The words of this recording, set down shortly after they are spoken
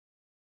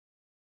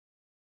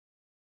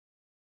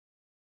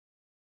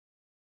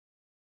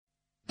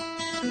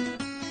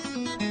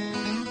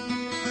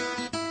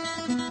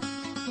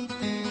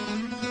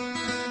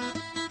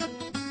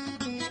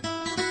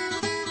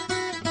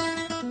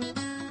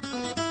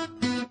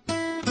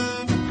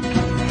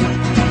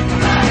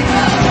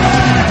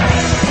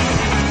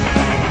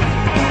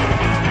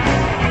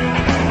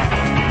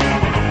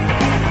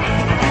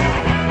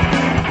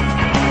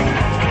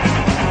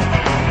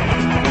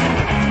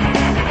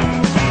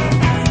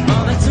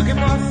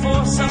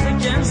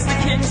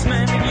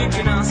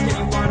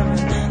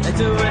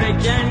Do it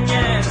again,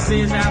 yeah,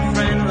 she's our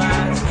friend,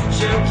 lads.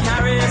 She'll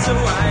carry us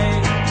away.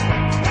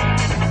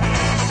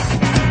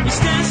 He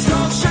stands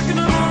tall, shucking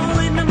them all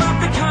in them up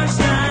the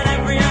coast, and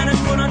every hand is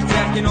put on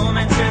deck, and all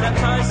men to the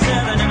post,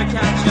 yeah, they never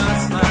catch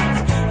us, lads.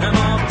 No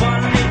more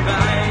Bonnie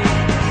Bay.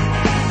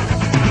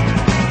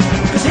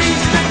 'Cause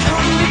he's the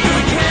convict,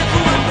 be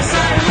careful what they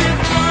say. With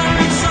fire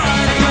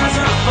inside, he goes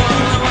up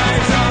on the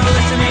waves. Oh,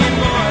 listen in,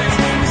 boys,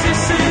 'cause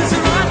this is the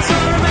right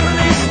time. Remember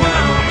this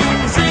well,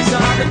 'cause these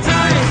are the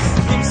days.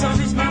 Of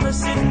his mother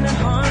sitting at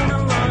home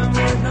alone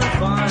with no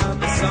fire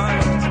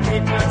beside her to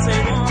keep her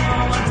tea warm.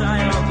 Oh, one day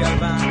I'll go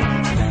back,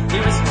 he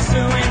whispers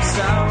to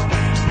himself.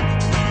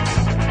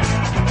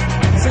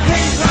 So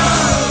hey ho,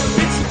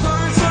 it's your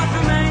parents life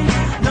for me.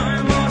 No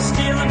more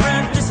stealing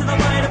bread, this is the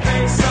way to be.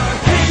 So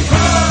hey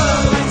ho,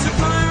 it's a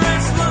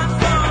pirate's life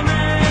for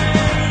me.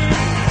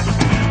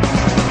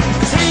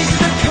 'Cause he's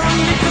the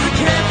convict, but be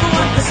careful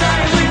what they say.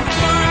 With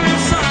fire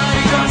inside,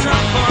 he goes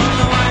up on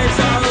the waves.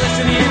 Oh,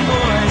 listen here,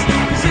 boys,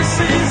 this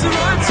is the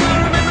right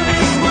time, remember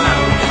this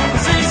well,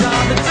 'cause these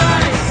are the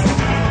days.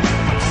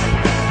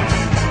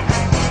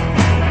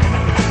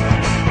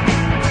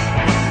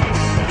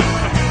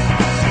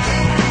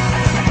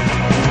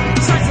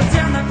 Sails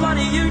down that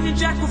bloody Union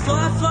Jack will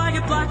fly, flag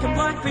it black and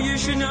black, but you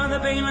should know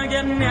they've been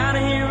getting out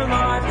of here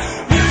alive.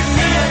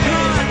 Mutiny at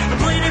night,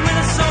 bleeding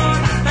with a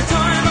sword.